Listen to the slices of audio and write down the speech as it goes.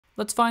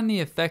Let's find the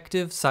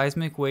effective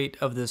seismic weight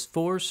of this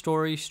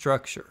 4-story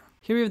structure.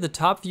 Here we have the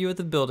top view of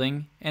the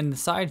building and the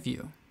side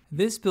view.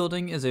 This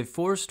building is a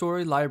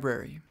 4-story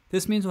library.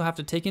 This means we'll have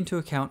to take into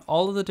account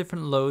all of the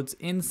different loads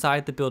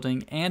inside the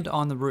building and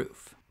on the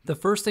roof. The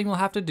first thing we'll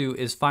have to do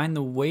is find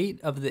the weight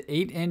of the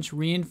 8-inch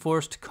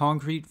reinforced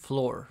concrete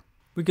floor.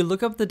 We could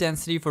look up the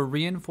density for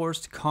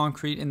reinforced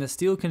concrete in the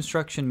steel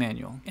construction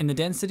manual, and the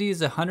density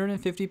is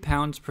 150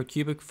 pounds per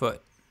cubic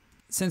foot.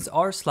 Since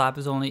our slab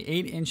is only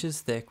 8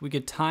 inches thick, we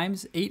could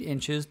times 8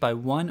 inches by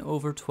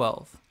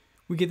 1/12.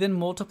 We could then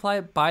multiply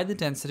it by the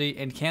density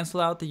and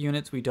cancel out the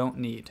units we don't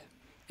need.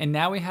 And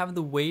now we have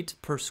the weight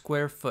per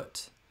square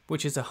foot,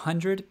 which is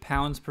 100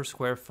 pounds per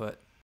square foot.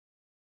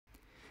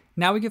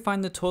 Now we can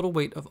find the total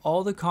weight of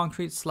all the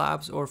concrete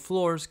slabs or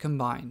floors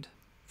combined.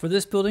 For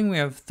this building, we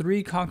have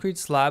 3 concrete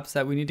slabs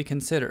that we need to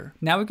consider.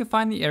 Now we can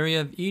find the area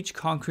of each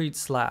concrete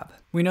slab.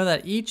 We know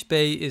that each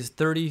bay is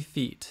 30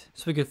 feet,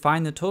 so we could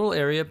find the total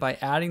area by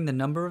adding the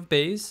number of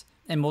bays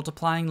and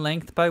multiplying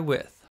length by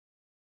width.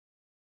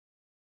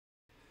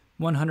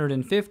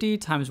 150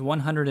 times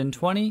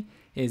 120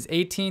 is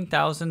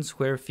 18,000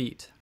 square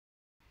feet.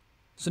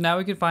 So now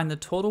we can find the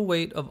total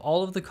weight of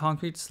all of the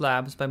concrete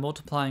slabs by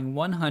multiplying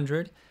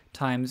 100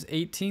 times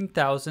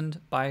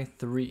 18,000 by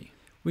 3.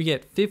 We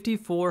get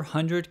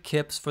 5,400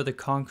 kips for the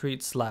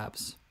concrete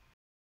slabs.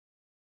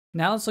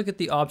 Now let's look at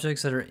the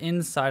objects that are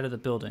inside of the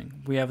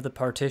building. We have the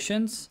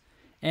partitions,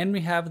 and we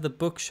have the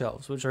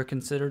bookshelves, which are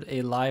considered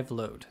a live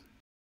load.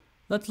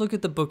 Let's look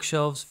at the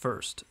bookshelves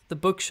first. The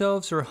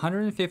bookshelves are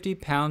 150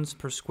 pounds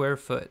per square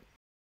foot.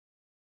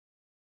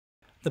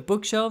 The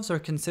bookshelves are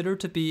considered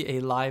to be a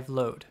live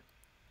load.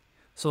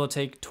 So we'll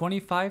take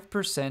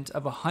 25%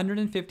 of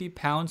 150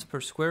 pounds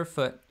per square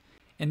foot,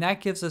 and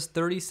that gives us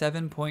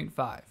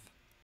 37.5.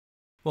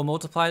 We'll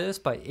multiply this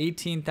by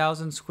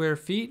 18,000 square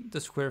feet,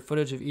 the square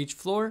footage of each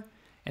floor,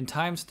 and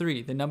times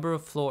 3, the number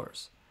of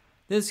floors.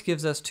 This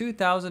gives us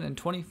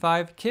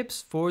 2,025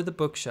 kips for the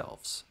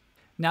bookshelves.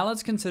 Now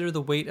let's consider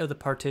the weight of the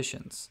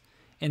partitions.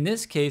 In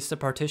this case, the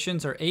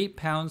partitions are 8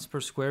 pounds per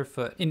square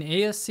foot. In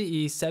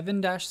ASCE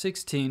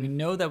 7-16, we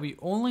know that we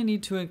only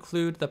need to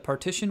include the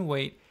partition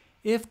weight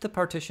if the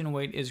partition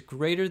weight is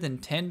greater than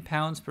 10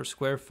 pounds per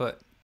square foot.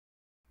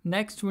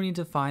 Next, we need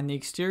to find the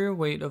exterior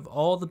weight of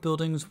all the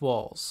building's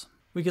walls.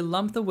 We can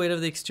lump the weight of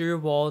the exterior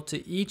wall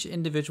to each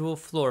individual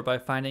floor by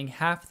finding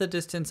half the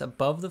distance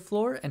above the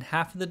floor and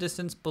half of the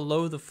distance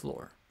below the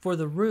floor. For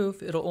the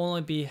roof, it'll only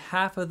be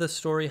half of the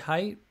story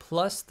height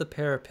plus the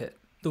parapet.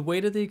 The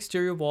weight of the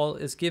exterior wall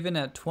is given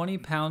at 20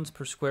 pounds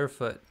per square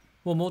foot.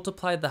 We'll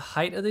multiply the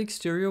height of the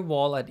exterior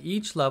wall at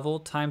each level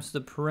times the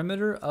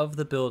perimeter of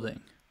the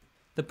building.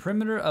 The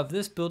perimeter of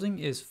this building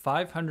is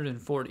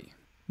 540.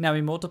 Now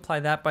we multiply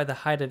that by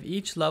the height of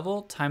each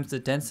level times the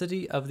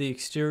density of the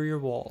exterior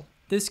wall.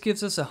 This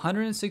gives us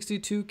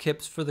 162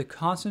 kips for the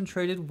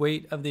concentrated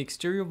weight of the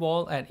exterior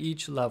wall at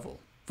each level.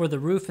 For the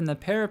roof and the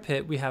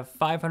parapet, we have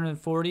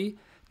 540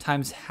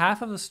 times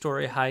half of the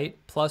story height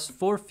plus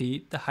 4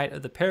 feet, the height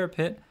of the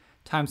parapet,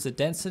 times the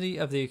density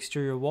of the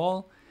exterior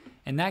wall,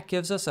 and that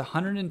gives us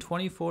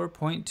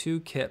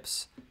 124.2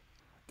 kips.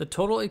 The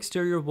total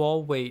exterior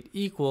wall weight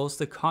equals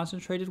the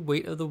concentrated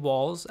weight of the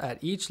walls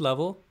at each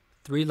level,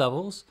 3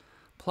 levels,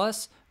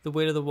 plus the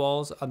weight of the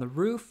walls on the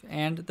roof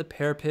and the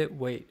parapet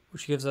weight,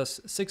 which gives us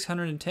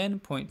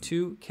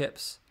 610.2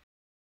 kips.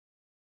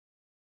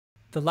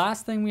 The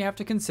last thing we have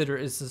to consider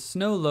is the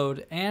snow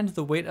load and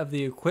the weight of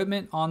the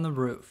equipment on the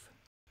roof.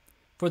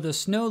 For the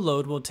snow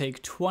load, we'll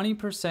take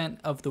 20%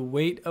 of the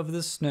weight of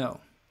the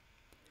snow.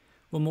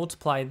 We'll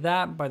multiply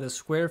that by the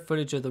square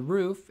footage of the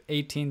roof,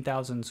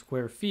 18,000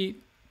 square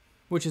feet,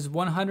 which is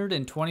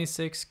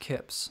 126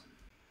 kips.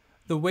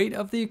 The weight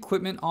of the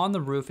equipment on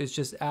the roof is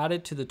just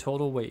added to the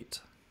total weight.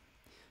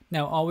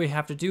 Now all we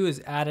have to do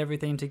is add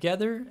everything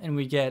together and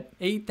we get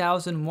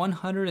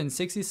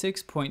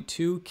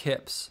 8,166.2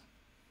 kips.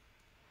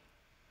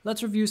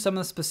 Let's review some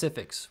of the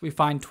specifics. We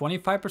find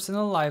 25% of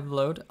the live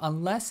load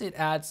unless it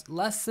adds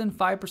less than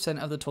 5%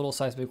 of the total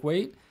seismic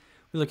weight.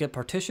 We look at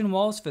partition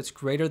walls if it's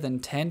greater than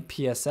 10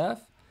 PSF.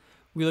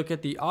 We look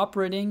at the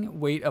operating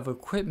weight of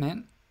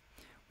equipment.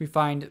 We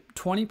find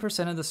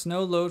 20% of the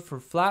snow load for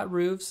flat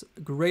roofs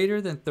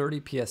greater than 30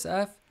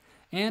 PSF.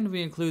 And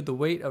we include the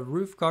weight of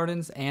roof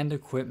gardens and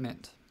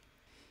equipment.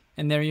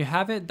 And there you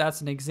have it. That's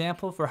an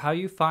example for how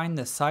you find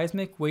the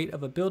seismic weight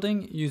of a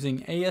building using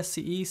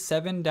ASCE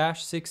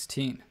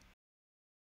 7-16.